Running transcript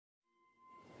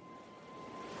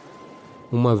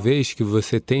Uma vez que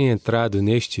você tenha entrado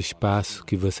neste espaço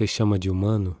que você chama de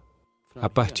humano, a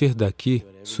partir daqui,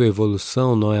 sua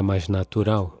evolução não é mais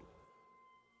natural.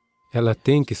 Ela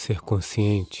tem que ser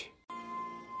consciente.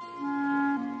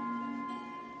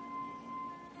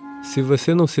 Se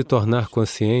você não se tornar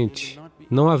consciente,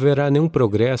 não haverá nenhum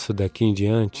progresso daqui em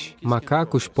diante.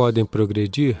 Macacos podem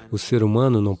progredir, o ser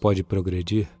humano não pode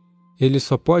progredir. Ele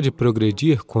só pode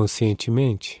progredir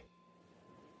conscientemente.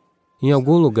 Em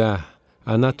algum lugar,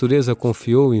 a natureza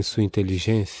confiou em sua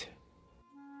inteligência.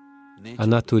 A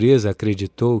natureza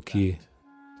acreditou que,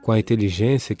 com a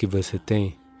inteligência que você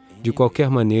tem, de qualquer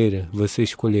maneira, você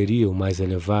escolheria o mais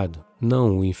elevado,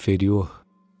 não o inferior.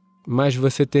 Mas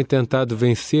você tem tentado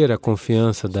vencer a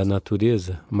confiança da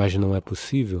natureza, mas não é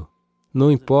possível.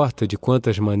 Não importa de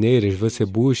quantas maneiras você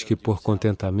busque por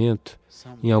contentamento,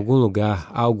 em algum lugar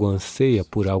algo anseia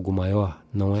por algo maior,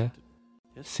 não é?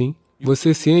 Sim.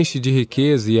 Você se enche de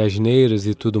riqueza e asneiras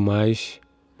e tudo mais,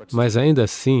 mas ainda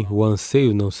assim o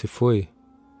anseio não se foi.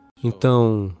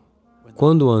 Então,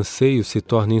 quando o anseio se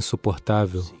torna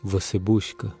insuportável, você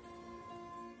busca.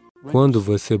 Quando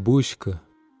você busca,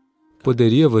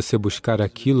 poderia você buscar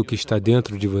aquilo que está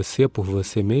dentro de você por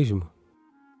você mesmo?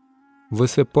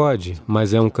 Você pode,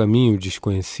 mas é um caminho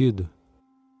desconhecido.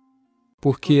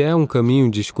 Porque é um caminho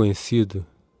desconhecido.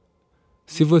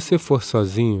 Se você for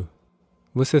sozinho,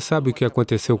 você sabe o que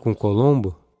aconteceu com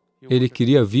Colombo? Ele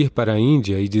queria vir para a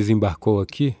Índia e desembarcou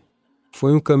aqui.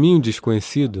 Foi um caminho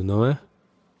desconhecido, não é?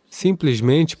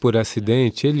 Simplesmente por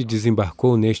acidente, ele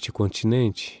desembarcou neste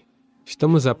continente.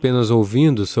 Estamos apenas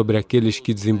ouvindo sobre aqueles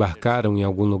que desembarcaram em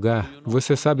algum lugar.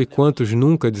 Você sabe quantos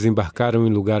nunca desembarcaram em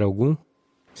lugar algum?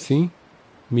 Sim,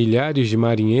 milhares de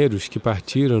marinheiros que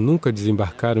partiram nunca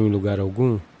desembarcaram em lugar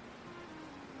algum.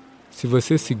 Se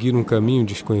você seguir um caminho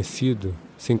desconhecido,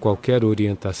 sem qualquer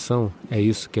orientação, é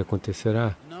isso que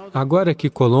acontecerá. Agora que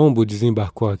Colombo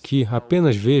desembarcou aqui,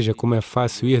 apenas veja como é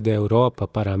fácil ir da Europa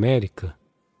para a América.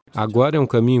 Agora é um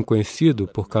caminho conhecido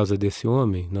por causa desse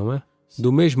homem, não é?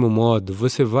 Do mesmo modo,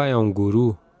 você vai a um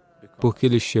guru porque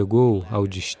ele chegou ao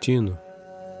destino.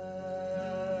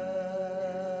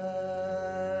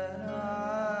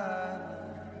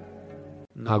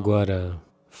 Agora,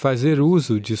 fazer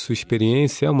uso de sua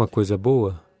experiência é uma coisa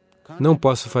boa. Não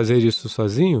posso fazer isso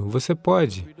sozinho? Você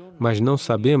pode, mas não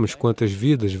sabemos quantas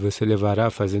vidas você levará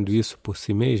fazendo isso por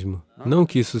si mesmo. Não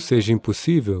que isso seja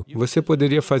impossível, você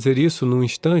poderia fazer isso num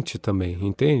instante também,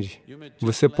 entende?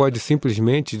 Você pode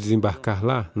simplesmente desembarcar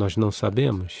lá, nós não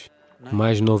sabemos.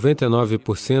 Mas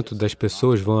 99% das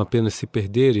pessoas vão apenas se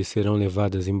perder e serão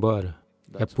levadas embora.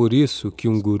 É por isso que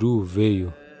um guru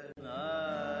veio.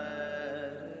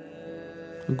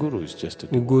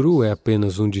 O guru é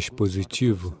apenas um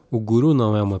dispositivo. O guru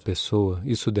não é uma pessoa,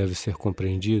 isso deve ser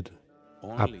compreendido.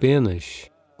 Apenas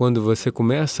quando você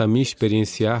começa a me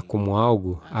experienciar como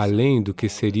algo além do que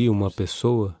seria uma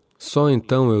pessoa, só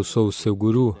então eu sou o seu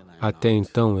guru, até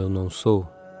então eu não sou.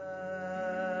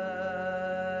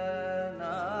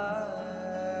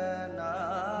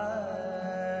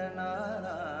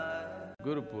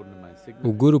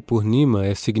 O Guru Purnima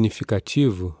é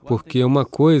significativo porque uma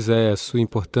coisa é a sua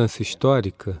importância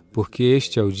histórica, porque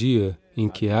este é o dia em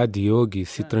que Adi Yogi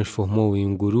se transformou em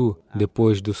um guru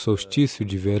depois do solstício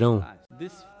de verão.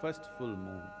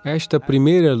 Esta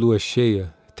primeira lua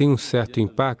cheia tem um certo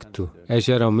impacto, é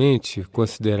geralmente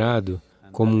considerado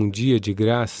como um dia de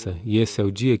graça e esse é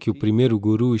o dia que o primeiro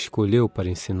guru escolheu para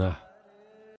ensinar.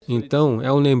 Então,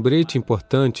 é um lembrete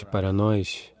importante para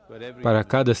nós, para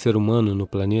cada ser humano no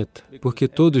planeta, porque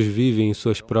todos vivem em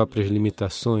suas próprias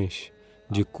limitações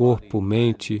de corpo,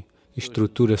 mente,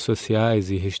 estruturas sociais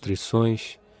e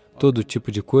restrições, todo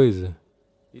tipo de coisa.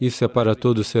 Isso é para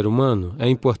todo ser humano. É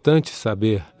importante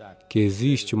saber que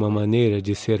existe uma maneira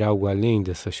de ser algo além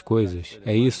dessas coisas.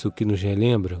 É isso que nos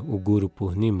relembra o Guru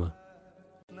Purnima.